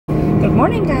Good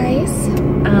morning, guys.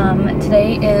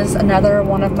 Today is another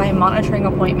one of my monitoring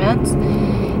appointments.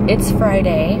 It's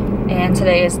Friday and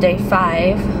today is day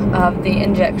 5 of the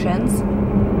injections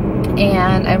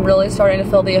and I'm really starting to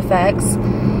feel the effects.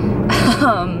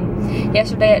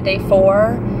 Yesterday at day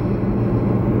 4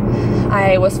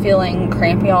 I was feeling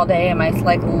crampy all day and my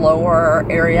lower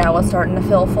area was starting to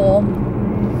feel full,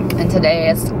 and today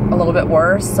it's a little bit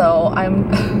worse, so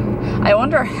I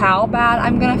wonder how bad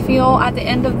I'm gonna feel at the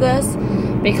end of this,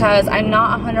 because I'm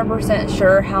not 100%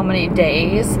 sure how many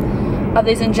days of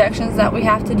these injections that we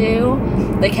have to do.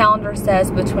 The calendar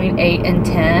says between 8 and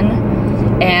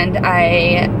 10, and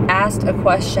I asked a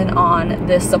question on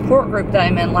this support group that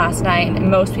I'm in last night, and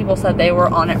most people said they were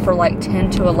on it for like 10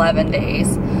 to 11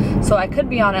 days. So I could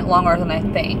be on it longer than I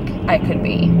think I could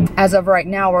be. As of right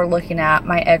now, we're looking at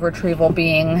my egg retrieval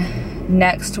being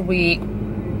next week,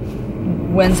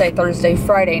 Wednesday, Thursday,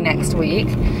 Friday next week,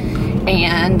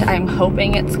 and I'm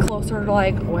hoping it's closer to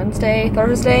like Wednesday,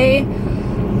 Thursday.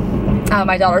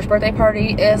 My daughter's birthday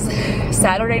party is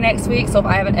Saturday next week, so if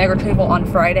I have an egg retrieval on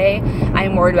Friday,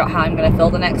 I'm worried about how I'm going to feel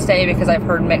the next day, because I've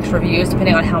heard mixed reviews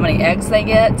depending on how many eggs they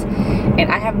get,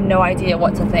 and I have no idea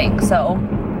what to think. So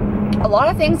a lot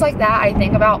of things like that I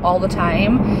think about all the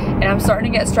time, and I'm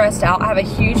starting to get stressed out. I have a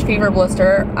huge fever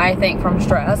blister, I think, from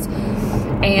stress,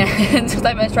 and because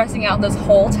I've been stressing out this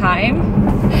whole time.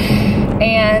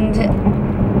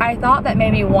 And I thought that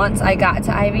maybe once I got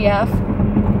to IVF,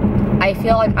 I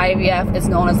feel like IVF is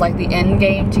known as like the end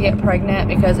game to get pregnant,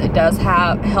 because it does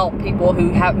help people who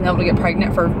haven't been able to get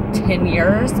pregnant for 10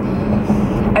 years.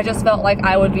 I just felt like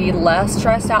I would be less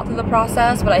stressed out through the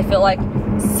process, but I feel like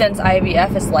since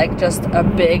IVF is like just a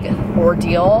big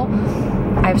ordeal,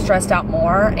 I've stressed out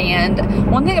more.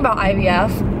 And one thing about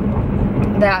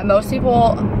IVF that most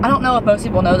people, I don't know if most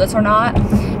people know this or not,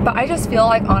 but I just feel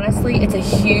like honestly it's a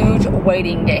huge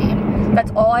waiting game. That's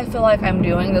all I feel like I'm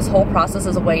doing. This whole process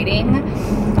is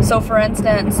waiting. So for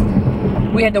instance,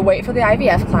 we had to wait for the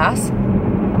IVF class.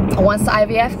 Once the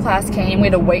IVF class came, we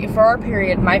had to wait for our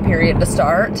period, my period, to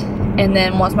start. And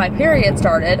then once my period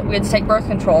started, we had to take birth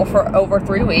control for over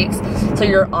 3 weeks. So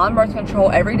you're on birth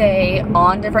control every day,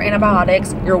 on different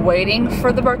antibiotics. You're waiting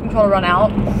for the birth control to run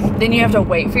out. Then you have to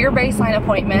wait for your baseline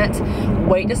appointment,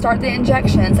 wait to start the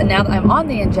injections. And now that I'm on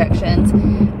the injections,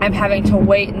 I'm having to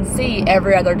wait and see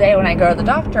every other day when I go to the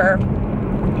doctor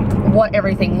what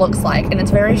everything looks like, and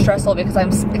it's very stressful because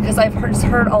I've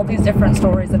heard all these different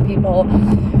stories of people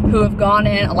who have gone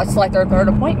in like their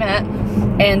 3rd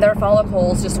appointment and their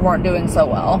follicles just weren't doing so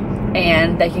well,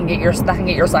 and that can get your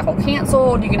cycle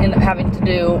canceled. You can end up having to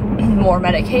do more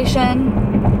medication.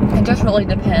 It just really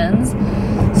depends.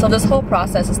 So this whole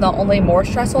process is not only more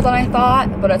stressful than I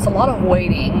thought, but it's a lot of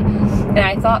waiting. And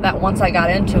I thought that once I got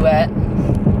into it,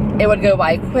 it would go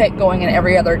by quick going in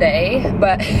every other day,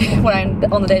 but when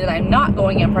I'm on the day that I'm not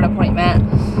going in for an appointment,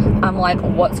 I'm like,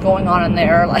 what's going on in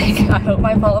there? Like, I hope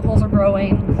my follicles are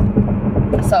growing.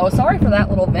 So sorry for that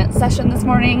little vent session this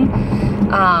morning.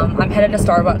 I'm headed to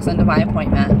Starbucks into my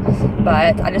appointment,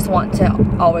 but I just want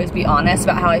to always be honest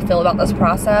about how I feel about this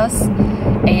process.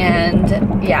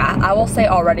 And yeah, I will say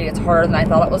already it's harder than I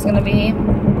thought it was going to be,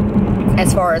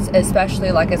 especially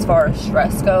as far as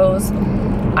stress goes.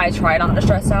 I tried not to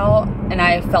stress out, and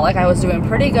I felt like I was doing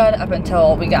pretty good up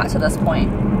until we got to this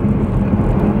point.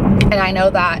 And I know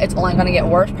that it's only going to get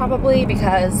worse probably,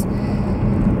 because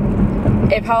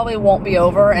it probably won't be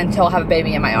over until I have a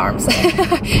baby in my arms.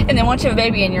 And then once you have a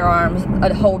baby in your arms,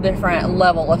 a whole different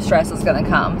level of stress is going to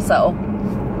come. So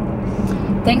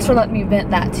thanks for letting me vent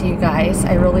that to you guys.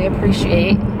 I really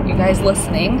appreciate you guys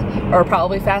listening, or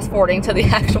probably fast forwarding to the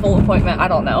actual appointment. I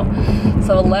don't know.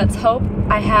 So let's hope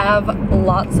I have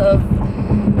lots of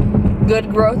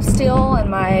good growth still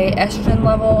and my estrogen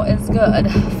level is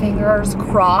good. Fingers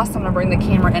crossed. I'm gonna bring the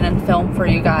camera in and film for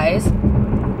you guys.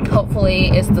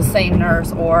 Hopefully it's the same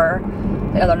nurse, or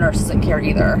the other nurse doesn't care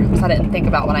either, because I didn't think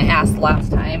about when I asked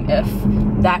last time if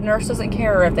that nurse doesn't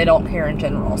care or if they don't care in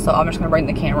general. So I'm just gonna bring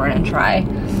the camera in and try,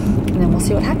 and then we'll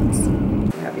see what happens.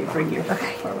 Have you bring your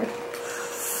forward.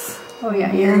 Oh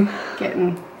yeah, you're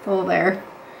getting full there.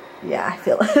 Yeah, I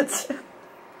feel it.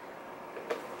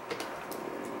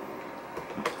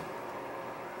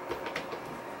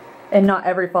 And not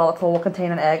every follicle will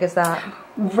contain an egg, is that?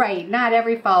 Right, not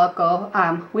every follicle.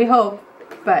 We hope,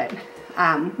 but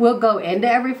we'll go into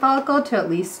every follicle to at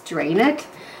least drain it.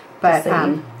 But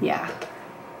yeah.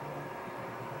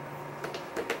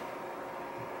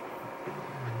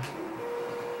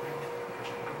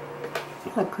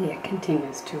 Luckily it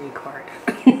continues to record.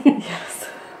 Yes.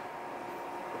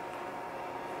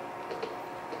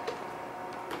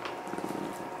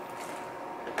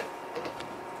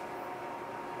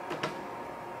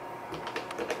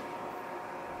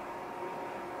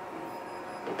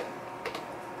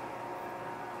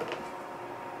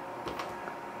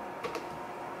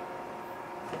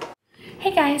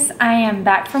 guys, I am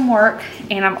back from work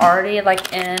and I'm already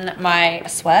like in my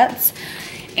sweats,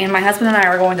 and my husband and I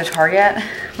are going to Target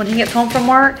when he gets home from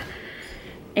work,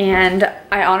 and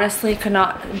I honestly could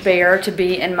not bear to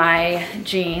be in my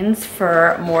jeans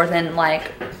for more than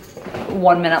like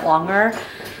 1 minute longer.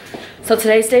 So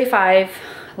today's day 5,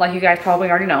 like you guys probably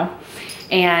already know,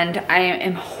 and I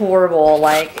am horrible.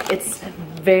 Like, it's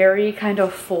very kind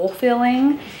of full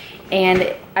feeling,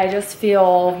 and I just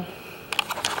feel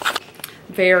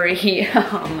very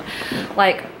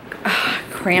like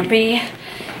crampy,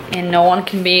 and no one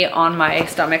can be on my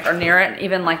stomach or near it.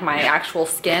 Even like my actual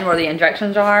skin where the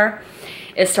injections are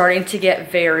is starting to get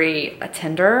very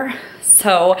tender.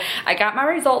 So I got my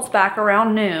results back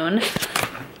around noon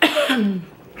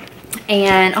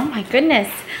and oh my goodness,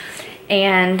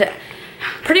 and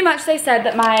pretty much they said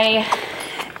that my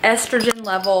estrogen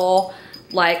level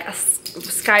like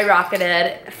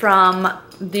skyrocketed from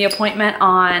the appointment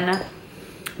on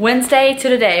Wednesday to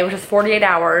today, which is 48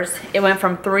 hours. It went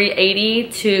from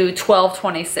 380 to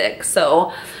 1226,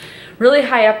 so really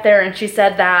high up there. And she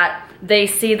said that they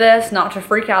see this, not to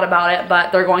freak out about it,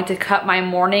 but they're going to cut my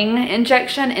morning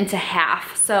injection into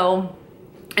half. So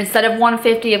instead of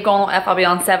 150 of Golden F, I'll be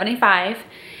on 75,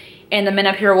 and the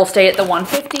Menopur will stay at the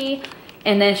 150.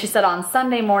 And then she said on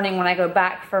Sunday morning when I go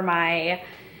back for my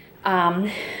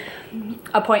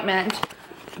appointment,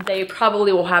 they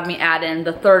probably will have me add in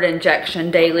the 3rd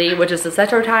injection daily, which is the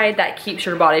cetrotide that keeps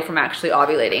your body from actually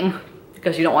ovulating,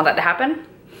 because you don't want that to happen.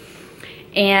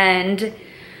 And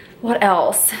what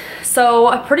else?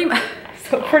 So pretty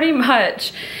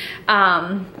much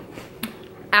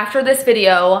after this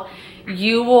video,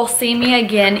 you will see me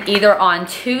again either on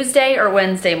Tuesday or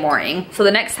Wednesday morning. So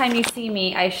the next time you see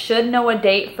me, I should know a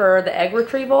date for the egg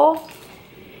retrieval,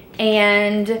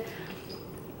 and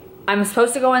I'm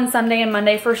supposed to go in Sunday and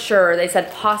Monday for sure. They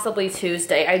said possibly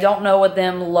Tuesday. I don't know with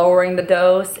them lowering the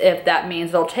dose if that means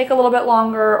it'll take a little bit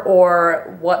longer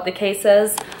or what the case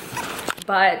is.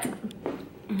 But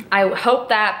I hope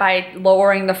that by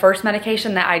lowering the first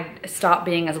medication that I stop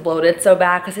being as bloated so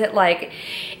bad, because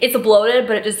it's bloated,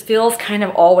 but it just feels kind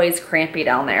of always crampy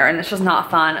down there, and it's just not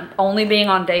fun. Only being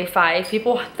on day 5,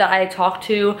 people that I talk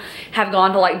to have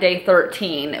gone to like day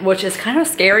 13, which is kind of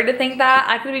scary to think that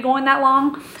I could be going that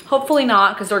long. Hopefully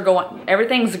not, because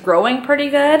everything's growing pretty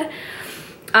good.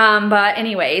 But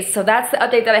anyways, so that's the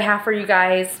update that I have for you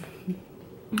guys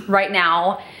right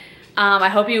now. I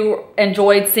hope you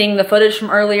enjoyed seeing the footage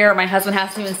from earlier. My husband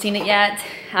hasn't even seen it yet.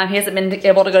 He hasn't been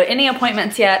able to go to any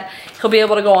appointments yet. He'll be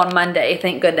able to go on Monday,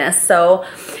 thank goodness. So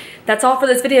that's all for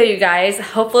this video, you guys.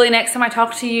 Hopefully next time I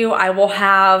talk to you, I will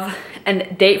have a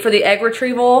date for the egg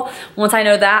retrieval. Once I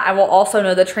know that, I will also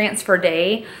know the transfer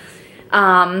day.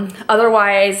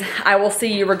 Otherwise, I will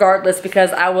see you regardless,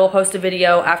 because I will post a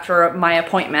video after my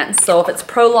appointment. So if it's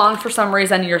prolonged for some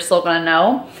reason, you're still gonna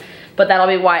know. But that'll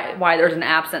be why there's an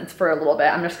absence for a little bit.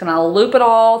 I'm just gonna loop it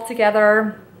all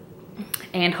together,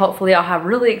 and hopefully I'll have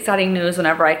really exciting news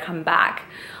whenever I come back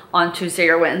on Tuesday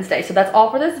or Wednesday. So that's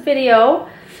all for this video,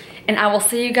 and I will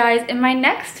see you guys in my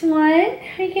next one.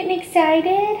 Are you getting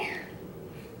excited?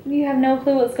 You have no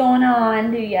clue what's going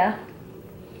on, do ya?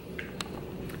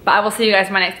 But I will see you guys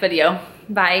in my next video.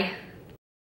 Bye.